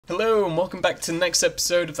Hello and welcome back to the next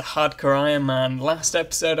episode of the Hardcore Iron Man. Last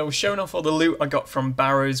episode I was showing off all the loot I got from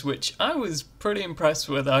Barrows, which I was pretty impressed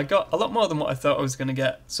with. I got a lot more than what I thought I was going to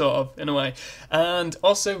get, sort of, in a way. And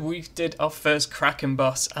also we did our first Kraken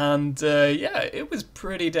boss, and yeah, it was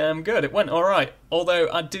pretty damn good. It went alright, although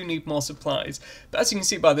I do need more supplies. But as you can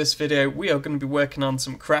see by this video, we are going to be working on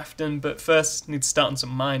some crafting, but first need to start on some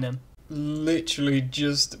mining. Literally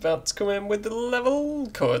just about to come in with the level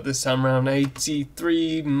code this time around,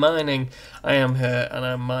 83 mining. I am here and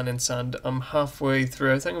I'm mining sand. I'm halfway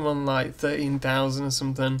through. I think I'm on like 13,000 or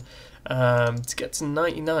something. To get to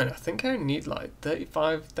 99, I think I need like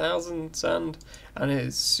 35,000 sand, and it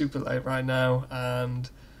is super late right now and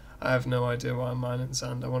I have no idea why I'm mining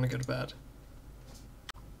sand. I want to go to bed.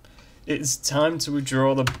 It's time to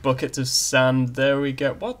withdraw the bucket of sand. There we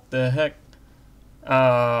go. What the heck?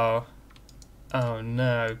 Oh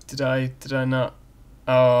no, did I not?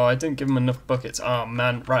 Oh, I didn't give him enough buckets. Oh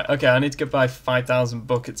man, right, okay, I need to get by 5,000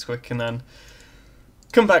 buckets quick and then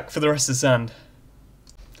come back for the rest of the sand.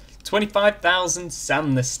 25,000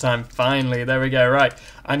 sand this time, finally, there we go, right.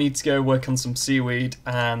 I need to go work on some seaweed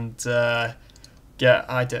and I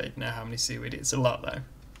don't even know how many seaweed, it's a lot though.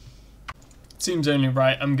 Seems only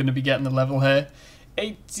right, I'm going to be getting the level here.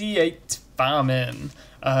 88 farming.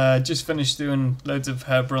 Just finished doing loads of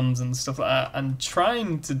herb runs and stuff like that, and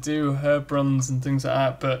trying to do herb runs and things like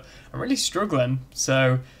that, but I'm really struggling.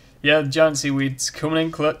 So yeah, the giant seaweed's coming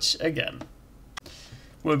in clutch again.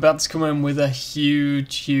 We're about to come in with a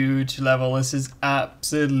huge level. This is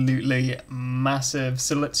absolutely massive.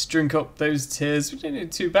 So let's drink up those tears. We didn't do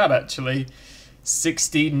too bad actually.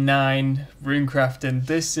 69 rune crafting.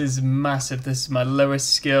 This is massive. This is my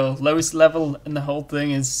lowest skill. Lowest level in the whole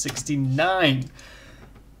thing is 69.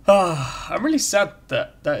 Oh, I'm really sad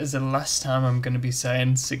that that is the last time I'm going to be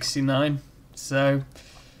saying 69. So,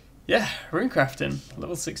 yeah, rune crafting,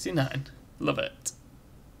 level 69. Love it.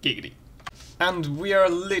 Giggity. And we are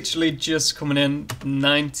literally just coming in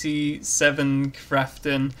 97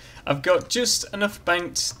 crafting. I've got just enough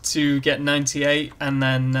banked to get 98, and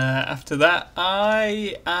then after that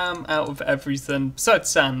I am out of everything besides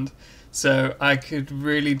sand. So I could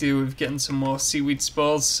really do with getting some more seaweed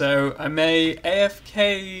spores, so I may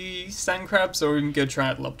AFK sand crabs or even go try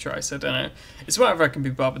out lobtrice, I don't know. It's whatever I can be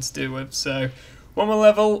bothered to do with, so one more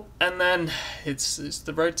level and then it's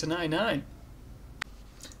the road to 99.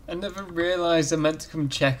 I never realised I meant to come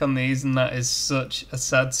check on these, and that is such a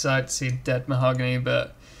sad sight to see dead mahogany,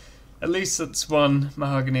 but at least that's one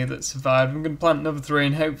mahogany that survived. I'm going to plant another 3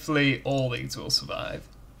 and hopefully all these will survive.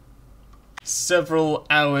 Several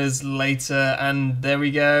hours later, and there we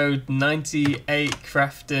go, 98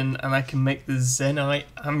 crafting, and I can make the Zenite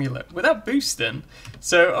amulet without boosting.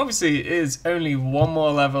 So obviously it is only one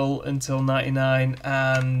more level until 99,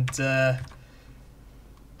 and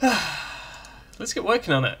let's get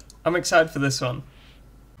working on it. I'm excited for this one.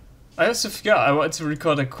 I also forgot I wanted to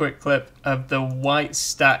record a quick clip of the white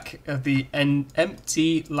stack of the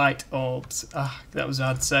empty light orbs. That was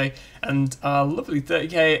hard to say. And our lovely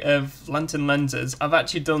 30k of lantern lenses. I've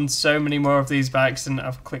actually done so many more of these by accident.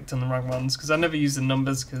 I've clicked on the wrong ones because I never use the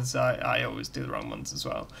numbers because I always do the wrong ones as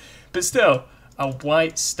well. But still, a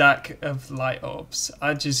white stack of light orbs.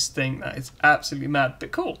 I just think that is absolutely mad,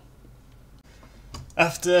 but cool.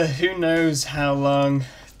 After who knows how long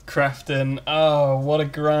crafting, oh what a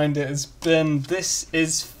grind it has been, this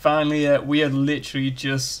is finally it. We are literally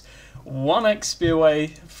just 1 XP away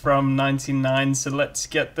from 99, so let's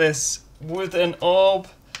get this with an orb,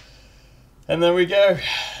 and there we go,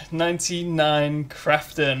 99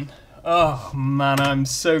 crafting. Oh man, I'm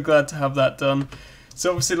so glad to have that done. So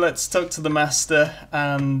obviously let's talk to the master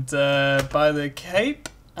and buy the cape,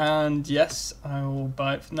 and yes, I will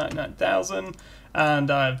buy it for 99,000.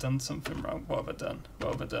 And I have done something wrong. What have I done?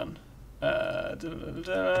 What have I done?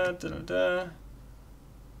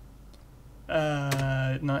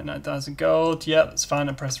 99,000 gold. Yeah, that's fine.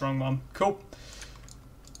 I pressed the wrong one. Cool.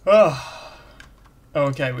 Oh,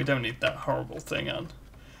 okay. We don't need that horrible thing on.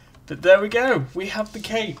 But there we go. We have the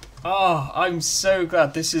cape. Oh, I'm so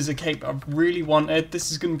glad. This is a cape I've really wanted.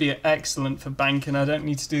 This is going to be excellent for banking. I don't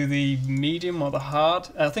need to do the medium or the hard.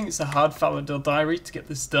 I think it's the hard Faladil diary to get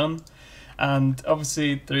this done. And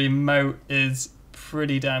obviously the emote is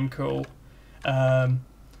pretty damn cool. That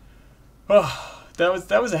was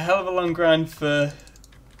a hell of a long grind for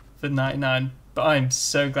 99, but I'm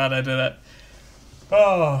so glad I did it.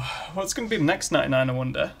 Oh, what's going to be the next 99, I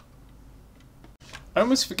wonder? I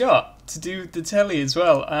almost forgot to do the telly as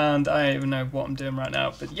well, and I don't even know what I'm doing right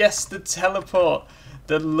now. But yes, the teleport,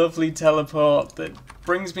 the lovely teleport that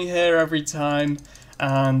brings me here every time.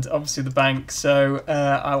 and obviously the bank. So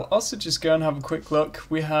I'll also just go and have a quick look.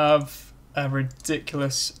 We have a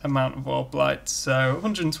ridiculous amount of orb lights, so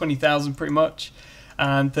 120,000 pretty much,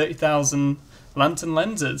 and 30,000 lantern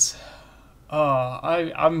lenses. Oh,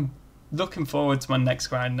 I'm looking forward to my next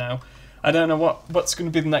grind now. I don't know what's going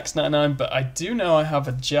to be the next 99, but I do know I have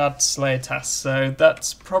a Jad Slayer task, so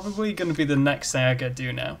that's probably going to be the next thing I go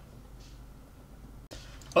do now.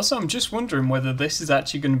 Also, I'm just wondering whether this is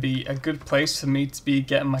actually going to be a good place for me to be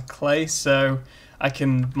getting my clay, so I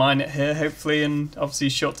can mine it here, hopefully, and obviously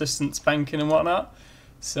short distance banking and whatnot.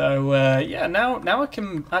 So yeah, now I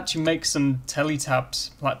can actually make some tele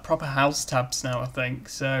tabs, like proper house tabs now, I think.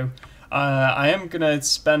 So I am going to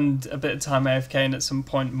spend a bit of time AFK and at some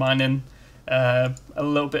point mining a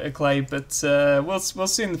little bit of clay, but we'll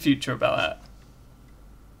see in the future about that.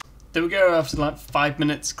 There we go, after like 5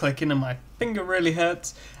 minutes clicking and my finger really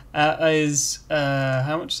hurts. Is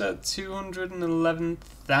how much is that?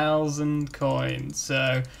 211,000 coins.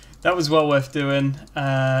 So that was well worth doing.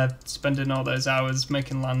 Spending all those hours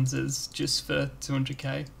making lenses just for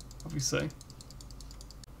 200k, obviously.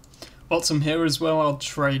 Whilst I'm here as well, I'll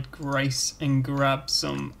trade Grace and grab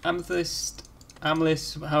some amethyst,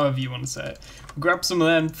 however you want to say it. Grab some of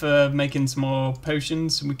them for making some more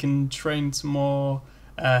potions, and we can train some more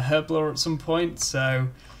herb lore at some point. So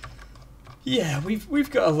yeah,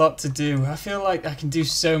 we've got a lot to do. I feel like I can do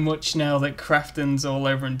so much now that crafting's all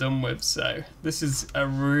over and done with, so this is a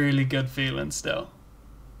really good feeling still.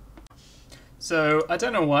 So I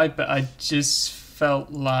don't know why, but I just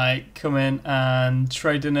felt like coming and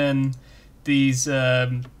trading in these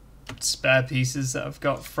spare pieces that I've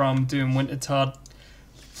got from doing Wintertod.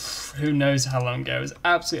 Who knows how long ago, it was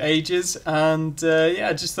absolute ages, and yeah,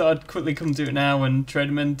 I just thought I'd quickly come do it now and trade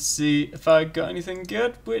them in to see if I got anything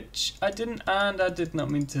good, which I didn't, and I did not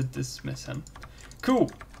mean to dismiss him. Cool.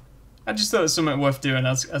 I just thought it was something worth doing.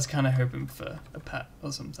 I was kind of hoping for a pet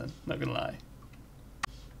or something, not gonna lie.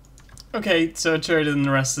 Okay, so I traded in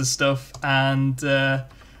the rest of the stuff, and I'm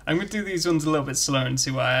gonna do these ones a little bit slower and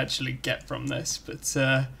see what I actually get from this, but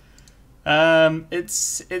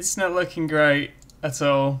it's not looking great at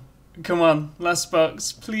all. Come on, last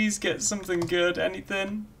box, please get something good,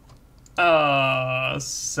 anything? Ah,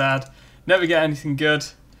 sad. Never get anything good.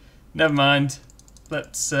 Never mind.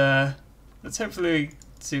 Let's hopefully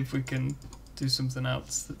see if we can do something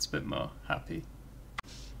else that's a bit more happy.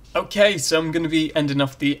 Okay, so I'm going to be ending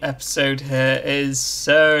off the episode here. It is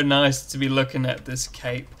so nice to be looking at this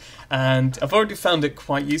cape, and I've already found it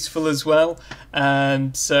quite useful as well,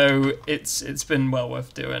 and so it's been well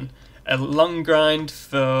worth doing. A long grind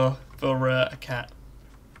for a cat.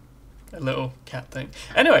 A little cat thing.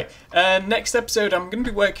 Anyway, next episode I'm going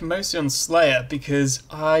to be working mostly on Slayer because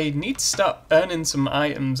I need to start earning some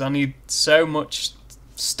items. I need so much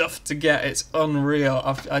stuff to get, it's unreal.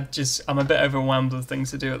 I'm a bit overwhelmed with things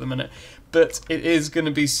to do at the minute. But it is going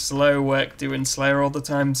to be slow work doing Slayer all the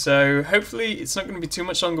time, so hopefully it's not going to be too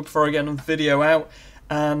much longer before I get another video out.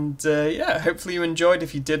 And yeah, hopefully you enjoyed.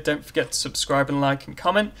 If you did, don't forget to subscribe and like and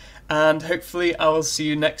comment. And hopefully I will see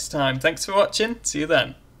you next time. Thanks for watching. See you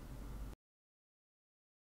then.